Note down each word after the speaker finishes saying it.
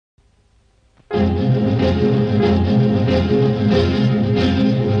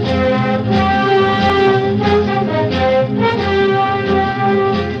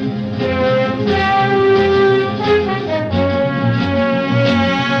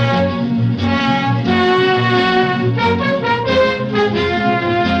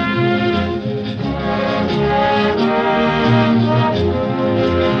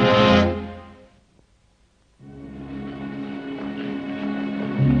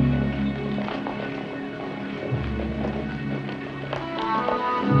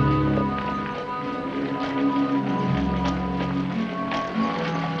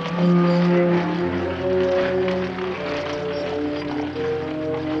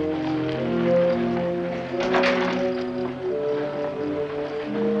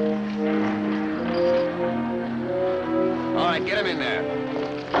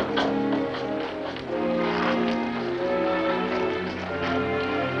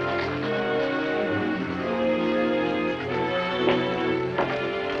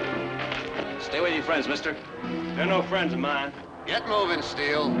friends, mister? They're no friends of mine. Get moving,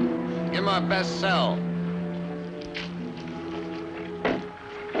 Steele. Give him our best sell.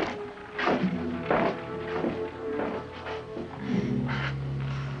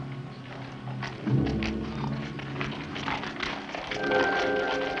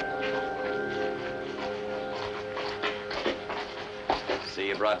 See,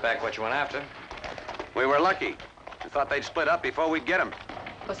 you brought back what you went after. We were lucky. We thought they'd split up before we'd get him.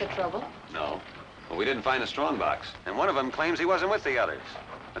 Was there trouble? No. Well, we didn't find a strong box. And one of them claims he wasn't with the others.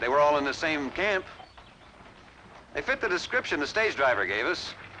 But they were all in the same camp. They fit the description the stage driver gave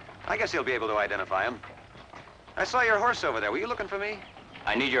us. I guess he'll be able to identify him. I saw your horse over there. Were you looking for me?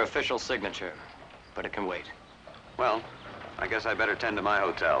 I need your official signature, but it can wait. Well, I guess I better tend to my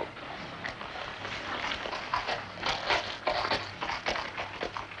hotel.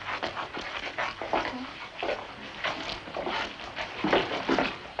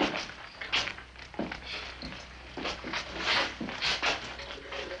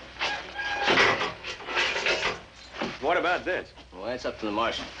 What about this? Well, that's up to the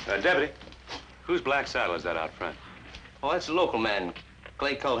marshal. Deputy, whose black saddle is that out front? Oh, that's the local man,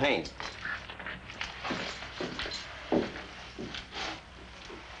 Clay Culhane.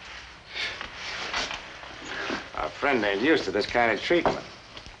 Our friend ain't used to this kind of treatment.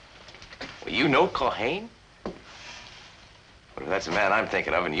 Well, you know Culhane? Well, if that's the man I'm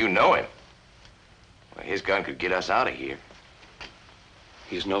thinking of and you know him, well, his gun could get us out of here.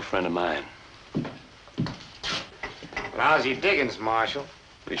 He's no friend of mine. Well, how's he diggings, Marshal?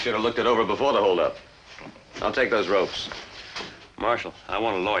 We should have looked it over before the holdup. I'll take those ropes. Marshal, I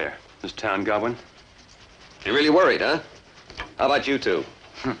want a lawyer. This town goblin. You're really worried, huh? How about you two?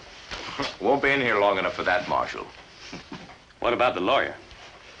 Won't be in here long enough for that, Marshal. What about the lawyer?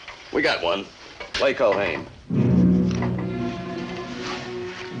 We got one. Clay Culhane.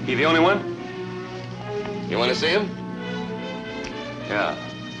 He the only one? You want to see him? Yeah.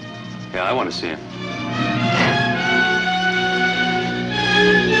 Yeah, I want to see him.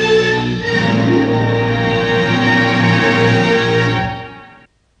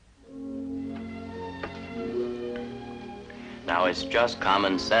 Now, it's just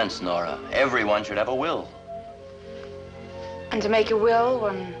common sense, Nora. Everyone should have a will. And to make a will,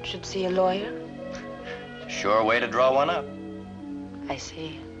 one should see a lawyer? Sure way to draw one up. I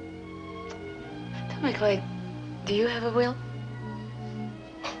see. Tell me, Clay, do you have a will?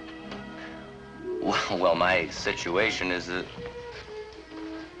 Well, my situation is that...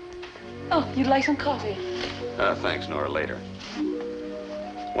 Oh, you'd like some coffee? Thanks, Nora, later.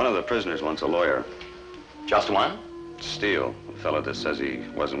 One of the prisoners wants a lawyer. Just one? Steele, the fellow that says he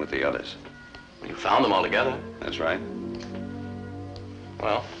wasn't with the others. You found them all together. That's right.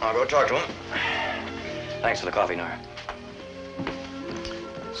 Well, I'll go talk to him. Thanks for the coffee, Nora.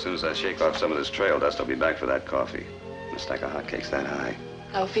 As soon as I shake off some of this trail dust, I'll be back for that coffee. A stack of hotcakes that high.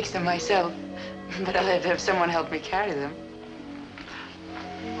 I'll fix them myself, but I'll have to have someone help me carry them.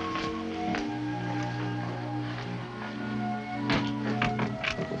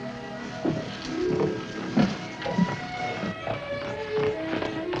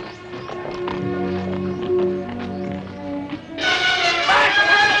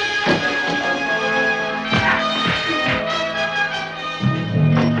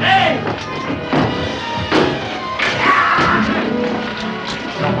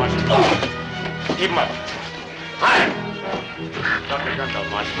 Keep him up. Hi! Drop your gun, though,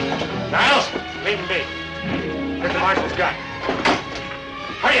 Marshal. Niles, leave him be. Get the Marshal's gun.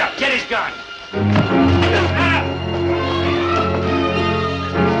 Hurry up, get his gun.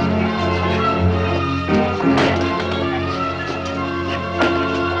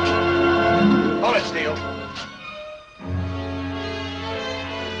 Hold it, Steele.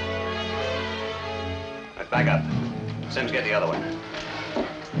 Back up. Sims, get the other one.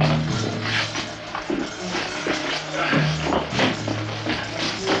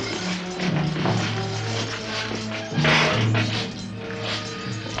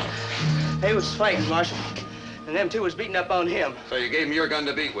 He was flanking, Marshal. And them two was beating up on him. So you gave him your gun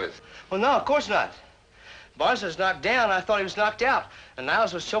to beat with? Well, no, of course not. Barnes was knocked down. I thought he was knocked out. And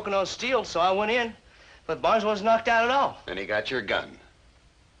Niles was choking on steel, so I went in. But Barnes wasn't knocked out at all. And he got your gun.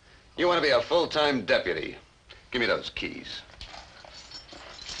 You want to be a full-time deputy. Give me those keys.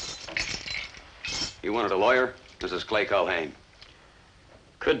 You wanted a lawyer? This is Clay Culhane.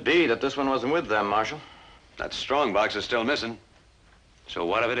 Could be that this one wasn't with them, Marshal. That strong box is still missing. So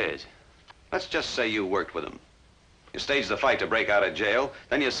what if it is? Let's just say you worked with him. You staged the fight to break out of jail,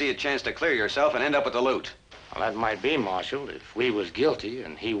 then you see a chance to clear yourself and end up with the loot. Well, that might be, Marshal, if we was guilty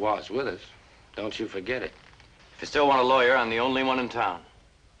and he was with us. Don't you forget it. If you still want a lawyer, I'm the only one in town.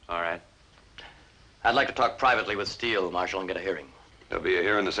 All right. I'd like to talk privately with Steele, Marshal, and get a hearing. There'll be a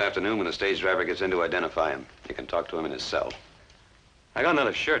hearing this afternoon when the stage driver gets in to identify him. You can talk to him in his cell. I got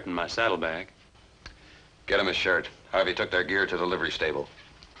another shirt in my saddlebag. Get him a shirt. Harvey took their gear to the livery stable.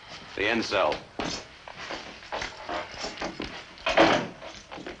 The end cell.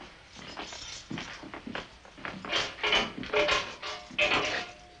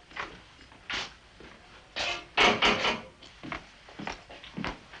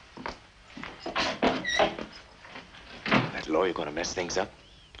 That lawyer gonna mess things up?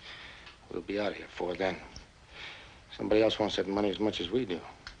 We'll be out of here before then. Somebody else wants that money as much as we do.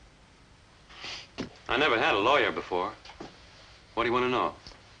 I never had a lawyer before. What do you want to know?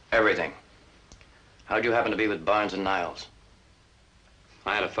 Everything. How'd you happen to be with Barnes and Niles?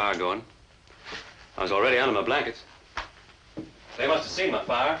 I had a fire going. I was already under my blankets. They must have seen my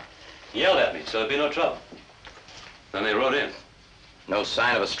fire, yelled at me, so there'd be no trouble. Then they rode in. No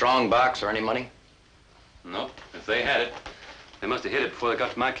sign of a strong box or any money? Nope. If they had it, they must have hid it before they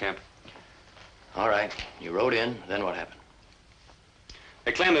got to my camp. All right. You rode in, then what happened?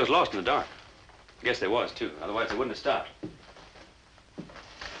 They claimed they was lost in the dark. I guess they was, too. Otherwise, they wouldn't have stopped.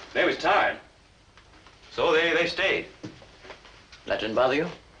 They was tired. So they stayed. That didn't bother you?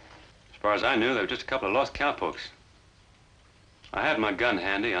 As far as I knew, they were just a couple of lost cowpokes. I had my gun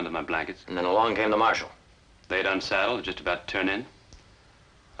handy under my blankets. And then along came the marshal. They'd unsaddled, just about to turn in.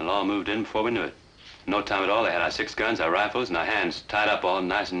 The law moved in before we knew it. No time at all, they had our 6 guns, our rifles, and our hands tied up all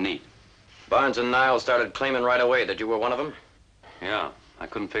nice and neat. Barnes and Niles started claiming right away that you were one of them? Yeah, I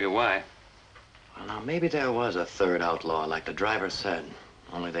couldn't figure why. Well, now, maybe there was a third outlaw, like the driver said.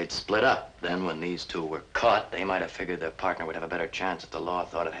 Only they'd split up. Then, when these two were caught, they might have figured their partner would have a better chance if the law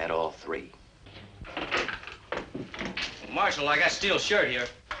thought it had all 3. Marshal, I got Steele's shirt here.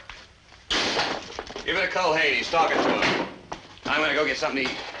 Give it to Culhane. He's talking to him. I'm gonna go get something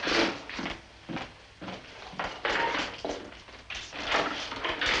to eat.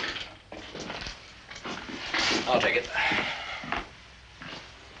 I'll take it.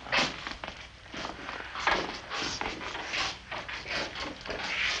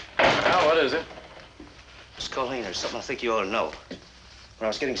 Well, what is it? Miss Culhane, there's something I think you ought to know. When I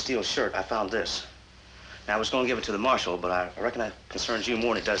was getting Steele's shirt, I found this. Now, I was going to give it to the marshal, but I reckon that concerns you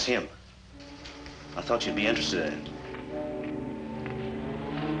more than it does him. I thought you'd be interested in it.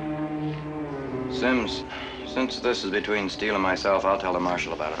 Sims, since this is between Steele and myself, I'll tell the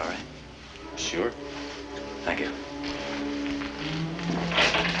marshal about it, all right? Sure. Thank you.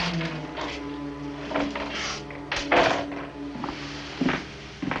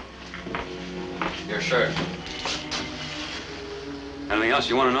 Your shirt. Anything else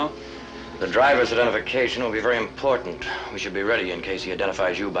you want to know? The driver's identification will be very important. We should be ready in case he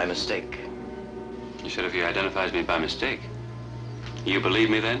identifies you by mistake. You said if he identifies me by mistake. You believe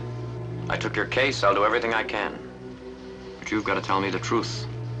me then? I took your case. I'll do everything I can. But you've got to tell me the truth.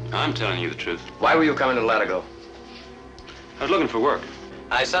 I'm telling you the truth. Why were you coming to Latigo? I was looking for work.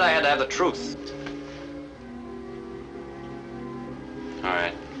 I said I had to have the truth. All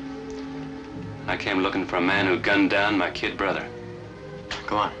right. I came looking for a man who gunned down my kid brother.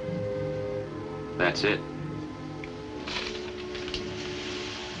 Go on. That's it.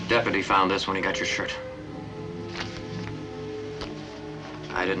 Deputy found this when he got your shirt.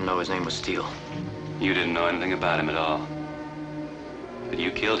 I didn't know his name was Steele. You didn't know anything about him at all. But you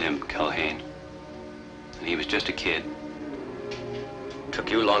killed him, Culhane. And he was just a kid.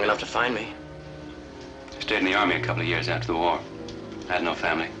 Took you long enough to find me. I stayed in the Army a couple of years after the war. I had no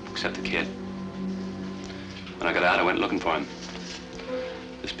family, except the kid. When I got out, I went looking for him.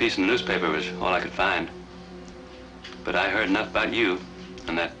 This piece in the newspaper was all I could find. But I heard enough about you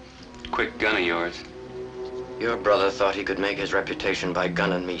and that quick gun of yours. Your brother thought he could make his reputation by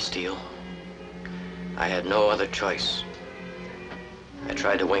gunning me, Steele. I had no other choice. I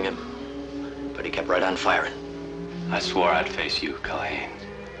tried to wing him, but he kept right on firing. I swore I'd face you, Culhane.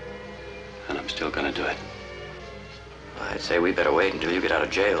 And I'm still gonna do it. I'd say we better wait until you get out of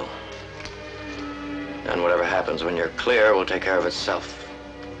jail. Then whatever happens when you're clear will take care of itself.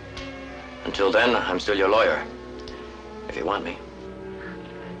 Until then, I'm still your lawyer, if you want me.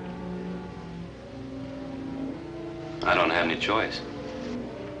 I don't have any choice.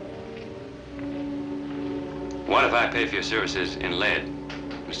 What if I pay for your services in lead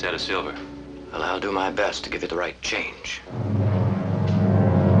instead of silver? Well, I'll do my best to give you the right change.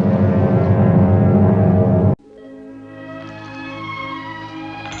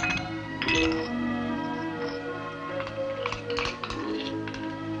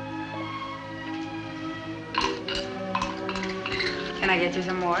 Can I get you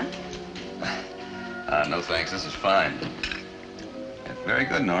some more? No thanks, this is fine. Very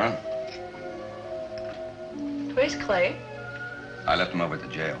good, Nora. Where's Clay? I left him over at the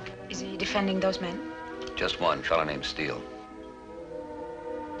jail. Is he defending those men? Just one, fellow named Steele.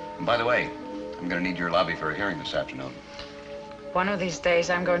 And by the way, I'm gonna need your lobby for a hearing this afternoon. One of these days,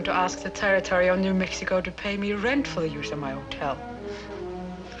 I'm going to ask the territory of New Mexico to pay me rent for the use of my hotel.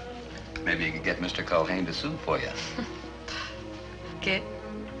 Maybe you could get Mr. Culhane to sue for you. Kid?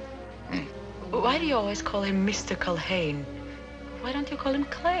 Why do you always call him Mr. Culhane? Why don't you call him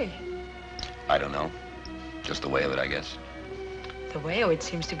Clay? I don't know. Just the way of it, I guess. The way of it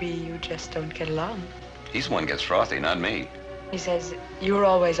seems to be you just don't get along. He's the one who gets frothy, not me. He says you're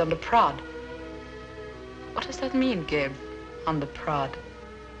always on the prod. What does that mean, Gib? On the prod?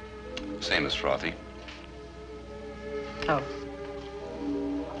 Same as frothy. Oh.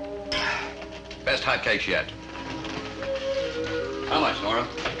 Best hotcakes yet. How much, Nora?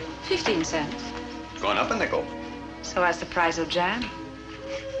 15 cents. Going up a nickel. So as the price of jam?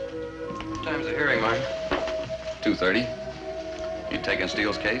 What time's the hearing, Martin? 2:30. You taking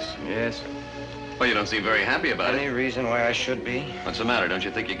Steele's case? Yes. Well, you don't seem very happy about Any it. reason why I should be? What's the matter? Don't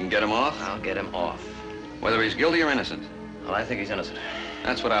you think you can get him off? I'll get him off. Whether he's guilty or innocent. Well, I think he's innocent.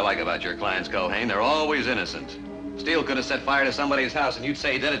 That's what I like about your clients, Culhane. They're always innocent. Steele could have set fire to somebody's house, and you'd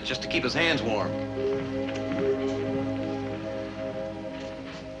say he did it just to keep his hands warm.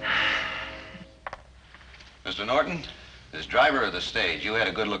 Mr. Norton, as driver of the stage, you had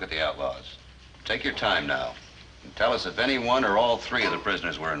a good look at the outlaws. Take your time now and tell us if any one or all three of the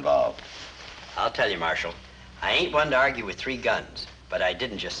prisoners were involved. I'll tell you, Marshal. I ain't one to argue with three guns, but I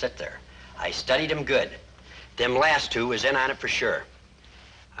didn't just sit there. I studied them good. Them last two was in on it for sure.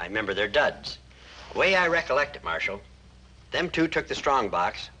 I remember their duds. The way I recollect it, Marshal, them two took the strong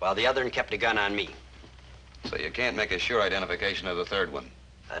box while the other one kept a gun on me. So you can't make a sure identification of the third one.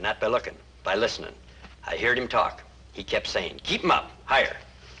 Not by looking, by listening. I heard him talk. He kept saying, keep him up, higher.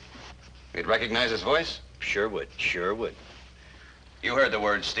 You'd recognize his voice? Sure would, sure would. You heard the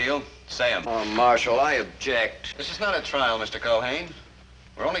word Steele. Say them. Oh, Marshal, I object. This is not a trial, Mr. Culhane.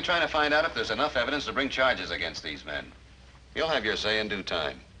 We're only trying to find out if there's enough evidence to bring charges against these men. You'll have your say in due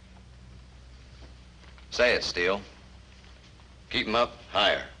time. Say it, Steele. Keep them up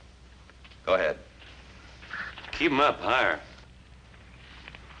higher. Go ahead. Keep them up higher.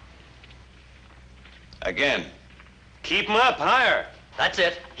 Again. Keep them up higher. That's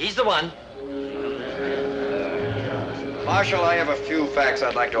it. He's the one. Marshal, I have a few facts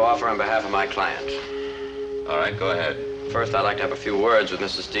I'd like to offer on behalf of my client. All right, go ahead. First, I'd like to have a few words with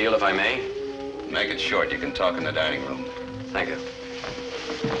Mrs. Steele, if I may. Make it short. You can talk in the dining room. Thank you.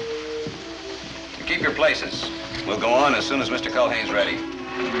 You keep your places. We'll go on as soon as Mr. Culhane's ready.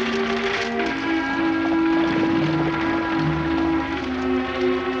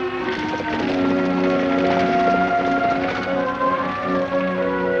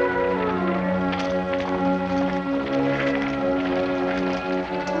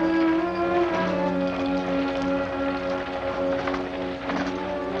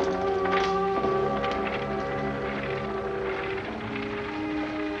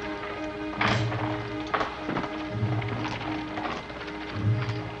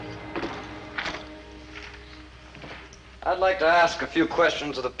 I'd like to ask a few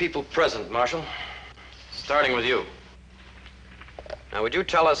questions of the people present, Marshal. Starting with you. Now, would you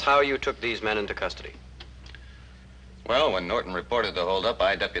tell us how you took these men into custody? Well, when Norton reported the holdup,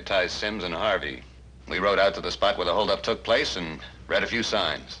 I deputized Sims and Harvey. We rode out to the spot where the holdup took place and read a few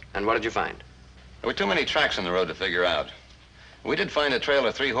signs. And what did you find? There were too many tracks in the road to figure out. We did find a trail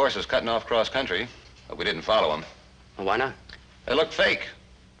of 3 horses cutting off cross-country, but we didn't follow them. Well, why not? They looked fake.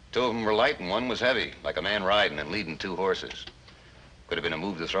 2 of them were light and 1 was heavy, like a man riding and leading 2 horses. Could have been a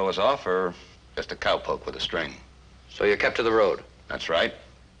move to throw us off or just a cowpoke with a string. So you kept to the road? That's right.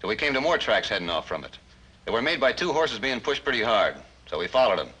 Till we came to more tracks heading off from it. They were made by two horses being pushed pretty hard, so we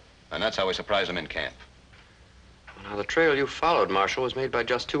followed them. And that's how we surprised them in camp. Now, the trail you followed, Marshal, was made by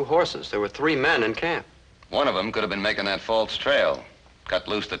just two horses. There were 3 men in camp. One of them could have been making that false trail. Cut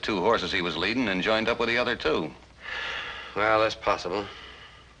loose the 2 horses he was leading and joined up with the other 2. Well, that's possible.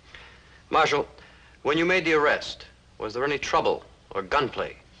 Marshal, when you made the arrest, was there any trouble or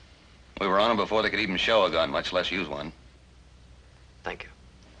gunplay? We were on them before they could even show a gun, much less use one. Thank you.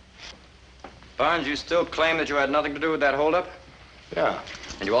 Barnes, you still claim that you had nothing to do with that holdup? Yeah,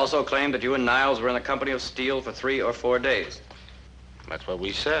 And you also claim that you and Niles were in the company of Steele for 3 or 4 days? that's what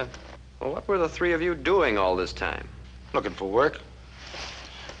we said. Well, what were the 3 of you doing all this time? Looking for work.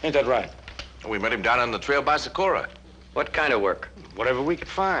 Ain't that right? We met him down on the trail by Socorro. What kind of work? Whatever we could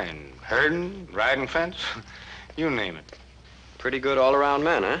find. Herding, riding fence, you name it. Pretty good all-around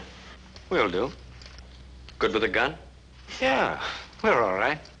men, huh? We'll do. Good with a gun? Yeah, we're all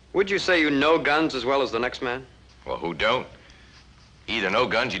right. Would you say you know guns as well as the next man? Well, who don't? You either know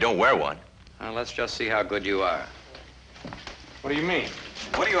guns, you don't wear one. Well, let's just see how good you are. What do you mean?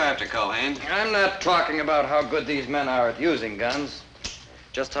 What are you after, Culhane? I'm not talking about how good these men are at using guns,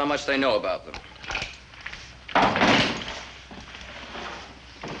 just how much they know about them.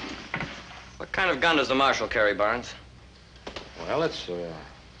 What kind of gun does the marshal carry, Barnes? Well, it's a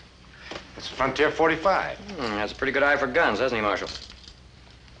Frontier 45. Has a pretty good eye for guns, hasn't he, Marshal?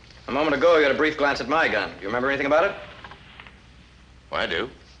 A moment ago, you had a brief glance at my gun. Do you remember anything about it? Well, I do.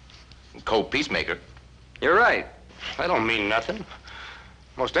 Cold peacemaker. You're right. That don't mean nothing.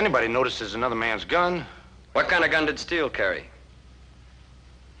 Most anybody notices another man's gun. What kind of gun did Steele carry?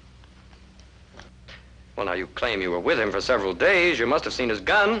 Well, now, you claim you were with him for several days. You must have seen his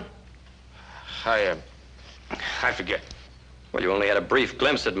gun. I forget. Well, you only had a brief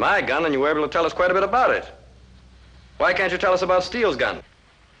glimpse at my gun, and you were able to tell us quite a bit about it. Why can't you tell us about Steele's gun?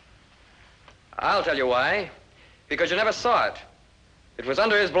 I'll tell you why. Because you never saw it. It was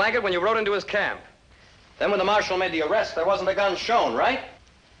under his blanket when you rode into his camp. Then when the marshal made the arrest, there wasn't a gun shown, right?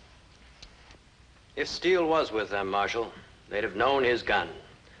 If Steele was with them, Marshal, they'd have known his gun,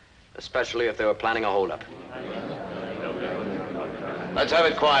 especially if they were planning a holdup. Let's have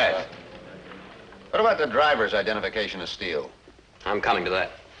it quiet. What about the driver's identification of Steele? I'm coming to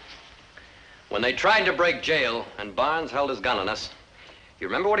that. When they tried to break jail and Barnes held his gun on us, you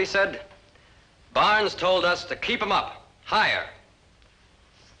remember what he said? Barnes told us to keep him up, higher.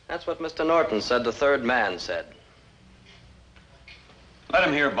 That's what Mr. Norton said the 3rd man said. Let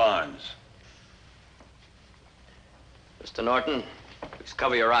him hear Barnes. Mr. Norton, please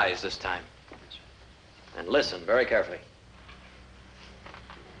cover your eyes this time. And listen very carefully.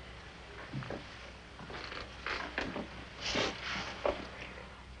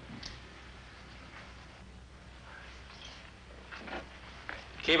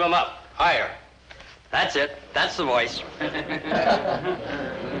 Keep him up, higher. That's it. That's the voice.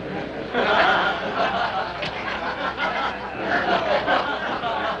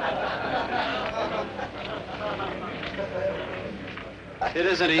 It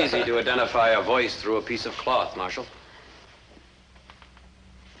isn't easy to identify a voice through a piece of cloth, Marshal.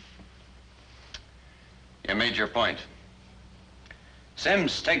 You made your point.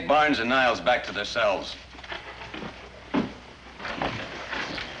 Sims, take Barnes and Niles back to their cells.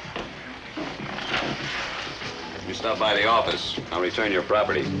 If you stop by the office, I'll return your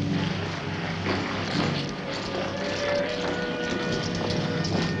property.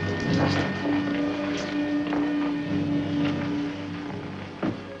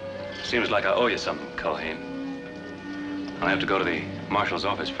 Seems like I owe you something, Culhane. I'll have to go to the marshal's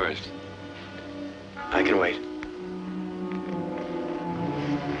office first. I can wait.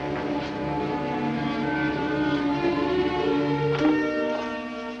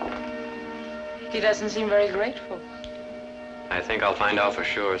 He doesn't seem very grateful. I think I'll find out for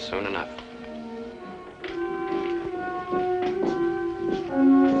sure soon enough.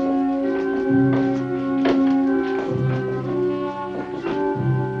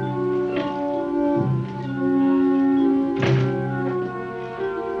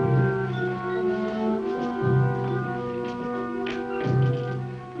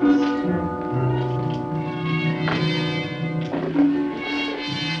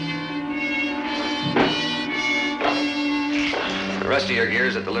 The rest of your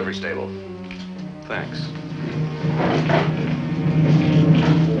gear's at the livery stable. Thanks.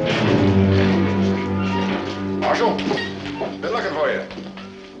 Marshal, been looking for you.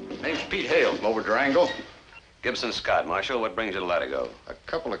 Name's Pete Hale, from over Durango. Gibson Scott, Marshal, what brings you to Latigo? A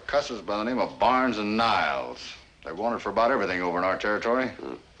couple of cusses by the name of Barnes and Niles. They're wanted for about everything over in our territory.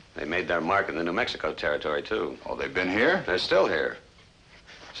 They made their mark in the New Mexico territory, too. Oh, they've been here? They're still here.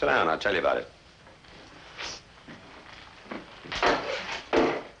 Sit down, I'll tell you about it.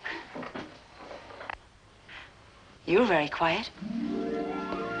 You were very quiet.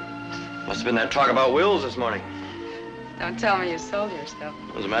 Must have been that talk about wills this morning. Don't tell me you sold yourself.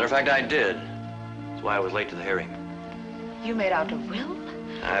 As a matter of fact, I did. That's why I was late to the hearing. You made out a will?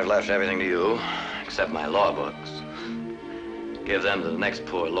 I've left everything to you, except my law books. Give them to the next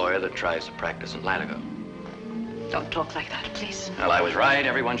poor lawyer that tries to practice in Latigo. Don't talk like that, please. Well, I was right.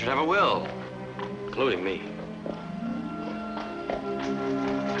 Everyone should have a will, including me.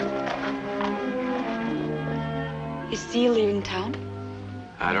 Is Steele leaving town?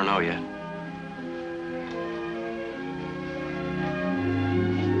 I don't know yet.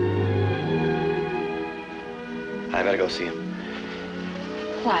 I better go see him.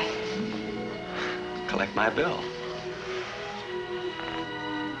 Why? Collect my bill.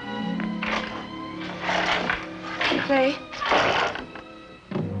 Ray?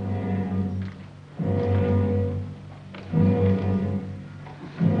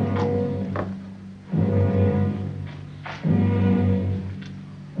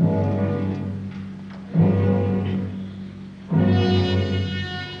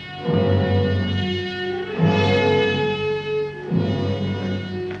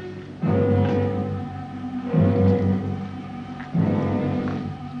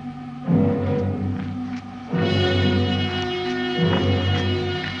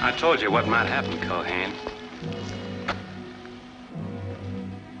 I told you what might happen, Culhane.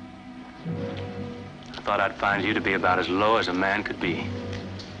 I thought I'd find you to be about as low as a man could be.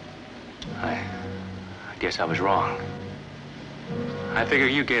 I guess I was wrong. I figure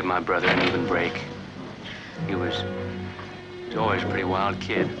you gave my brother an even break. He was always a pretty wild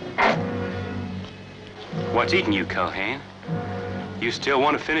kid. What's eating you, Culhane? You still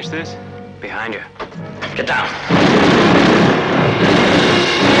want to finish this? Behind you. Get down.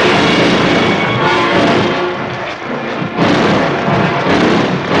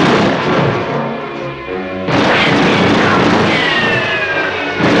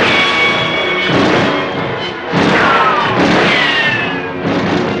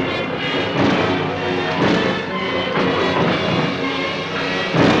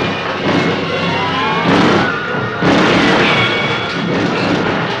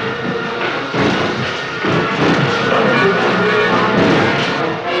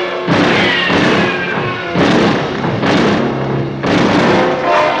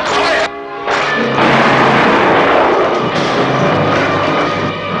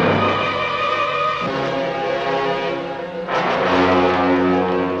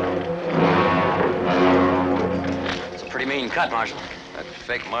 Marshal. That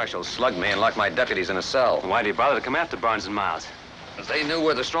fake marshal slugged me and locked my deputies in a cell. Why did he bother to come after Barnes and Miles? They knew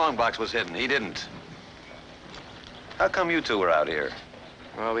where the strong box was hidden. He didn't. How come you two were out here?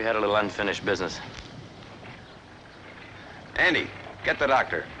 Well, we had a little unfinished business. Andy, get the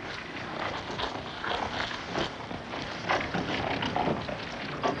doctor.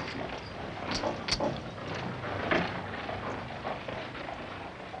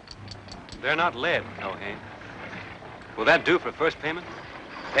 They're not lead, Culhane. Will that do for first payment?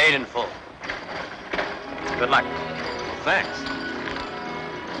 Paid in full. Good luck. Well, thanks.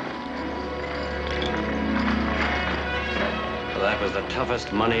 Well, that was the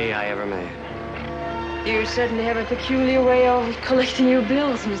toughest money I ever made. You certainly have a peculiar way of collecting your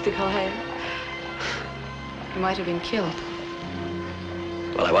bills, Mr. Culhane. You might have been killed.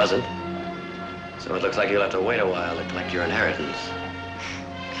 Well, I wasn't. So it looks like you'll have to wait a while to collect your inheritance.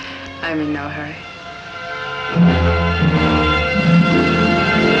 I'm in no hurry.